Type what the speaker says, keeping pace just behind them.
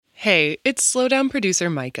Hey, it's Slowdown producer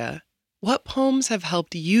Micah. What poems have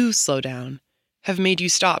helped you slow down, have made you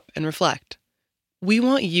stop and reflect? We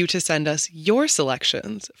want you to send us your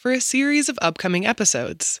selections for a series of upcoming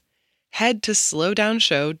episodes. Head to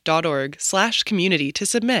slowdownshow.org/community to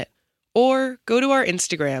submit, or go to our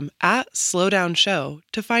Instagram at slowdownshow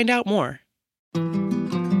to find out more.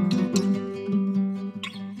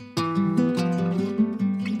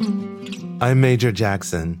 I'm Major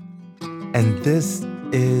Jackson, and this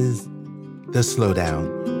is The Slowdown.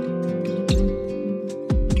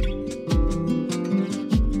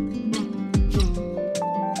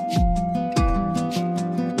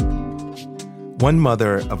 One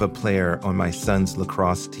mother of a player on my son's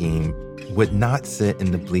lacrosse team would not sit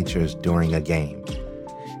in the bleachers during a game.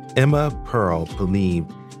 Emma Pearl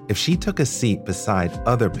believed if she took a seat beside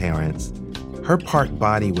other parents, her parked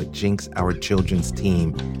body would jinx our children's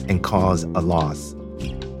team and cause a loss.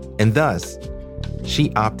 And thus,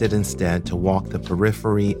 she opted instead to walk the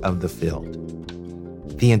periphery of the field.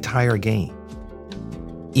 The entire game.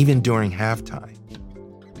 Even during halftime.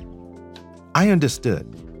 I understood.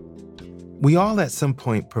 We all at some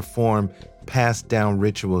point perform passed down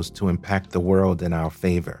rituals to impact the world in our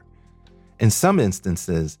favor. In some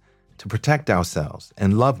instances, to protect ourselves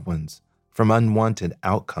and loved ones from unwanted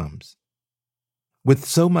outcomes. With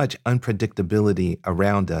so much unpredictability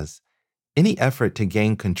around us, any effort to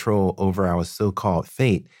gain control over our so-called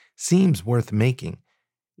fate seems worth making,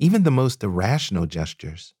 even the most irrational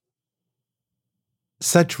gestures.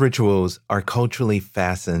 Such rituals are culturally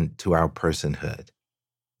fastened to our personhood.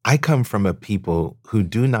 I come from a people who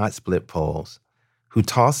do not split poles, who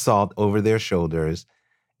toss salt over their shoulders,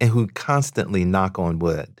 and who constantly knock on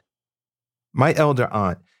wood. My elder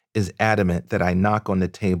aunt is adamant that I knock on the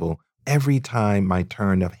table every time my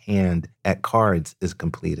turn of hand at cards is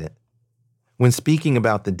completed. When speaking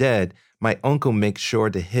about the dead, my uncle makes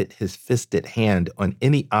sure to hit his fisted hand on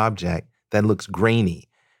any object that looks grainy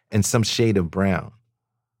and some shade of brown.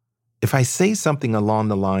 If I say something along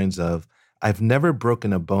the lines of, I've never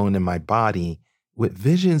broken a bone in my body, with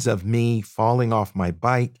visions of me falling off my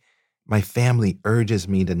bike, my family urges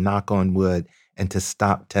me to knock on wood and to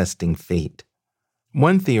stop testing fate.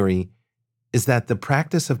 One theory is that the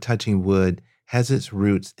practice of touching wood has its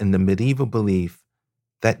roots in the medieval belief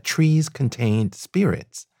that trees contained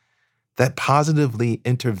spirits that positively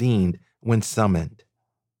intervened when summoned.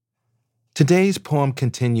 Today's poem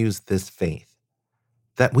continues this faith,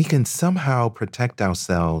 that we can somehow protect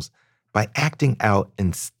ourselves by acting out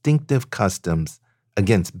instinctive customs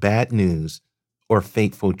against bad news or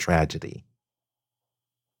fateful tragedy.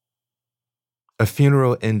 A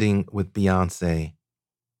Funeral Ending with Beyoncé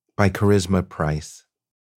by Charisma Price.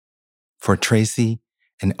 For Tracy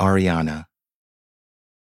and Ariana.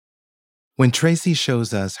 When Tracy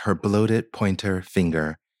shows us her bloated pointer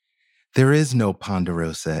finger, there is no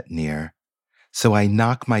ponderosa near, so I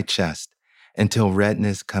knock my chest until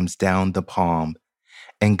redness comes down the palm,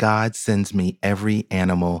 and God sends me every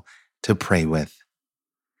animal to pray with.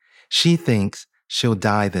 She thinks she'll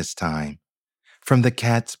die this time, from the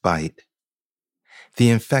cat's bite. The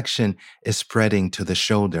infection is spreading to the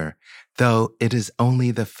shoulder, though it is only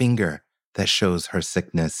the finger that shows her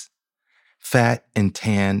sickness. Fat and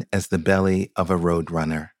tan as the belly of a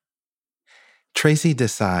roadrunner. Tracy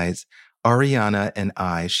decides Ariana and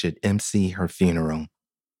I should MC her funeral.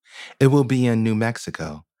 It will be in New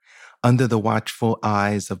Mexico, under the watchful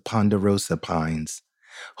eyes of ponderosa pines,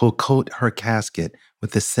 who'll coat her casket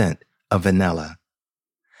with the scent of vanilla.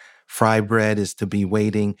 Fry bread is to be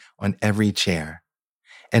waiting on every chair,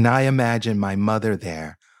 and I imagine my mother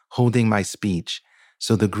there holding my speech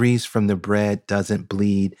so the grease from the bread doesn't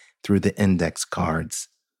bleed through the index cards.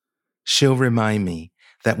 She'll remind me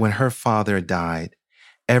that when her father died,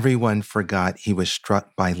 everyone forgot he was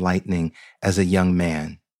struck by lightning as a young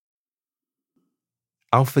man.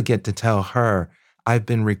 I'll forget to tell her I've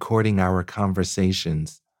been recording our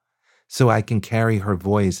conversations so I can carry her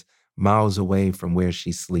voice miles away from where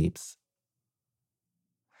she sleeps.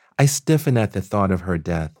 I stiffen at the thought of her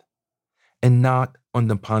death and knock on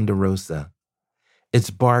the ponderosa, its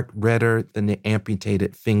bark redder than the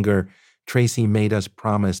amputated finger Tracy made us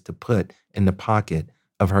promise to put in the pocket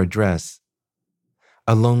of her dress,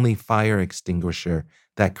 a lonely fire extinguisher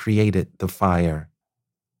that created the fire.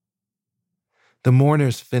 The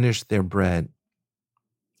mourners finish their bread,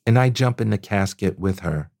 and I jump in the casket with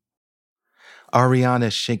her. Ariana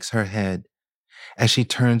shakes her head as she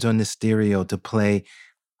turns on the stereo to play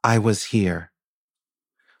I Was Here.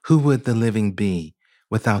 Who would the living be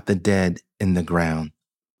without the dead in the ground?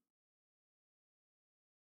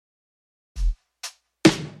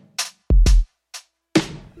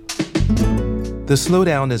 The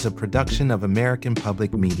Slowdown is a production of American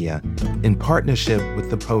Public Media in partnership with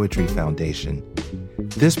the Poetry Foundation.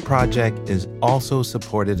 This project is also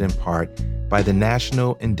supported in part by the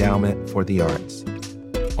National Endowment for the Arts.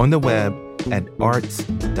 On the web at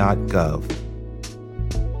arts.gov.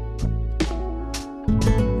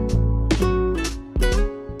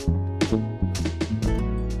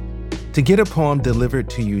 To get a poem delivered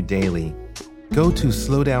to you daily, go to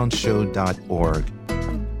slowdownshow.org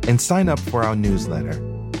and sign up for our newsletter.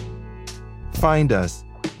 Find us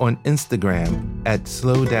on Instagram at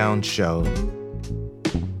slowdownshow.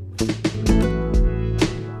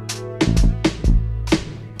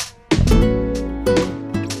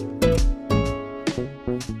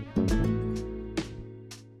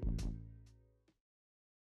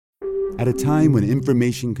 At a time when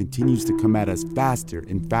information continues to come at us faster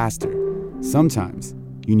and faster, sometimes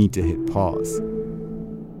you need to hit pause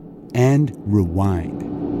and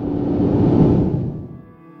rewind.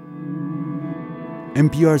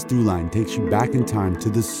 NPR's Throughline takes you back in time to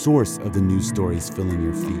the source of the news stories filling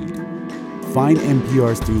your feed. Find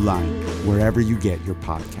NPR's Throughline wherever you get your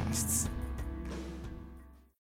podcasts.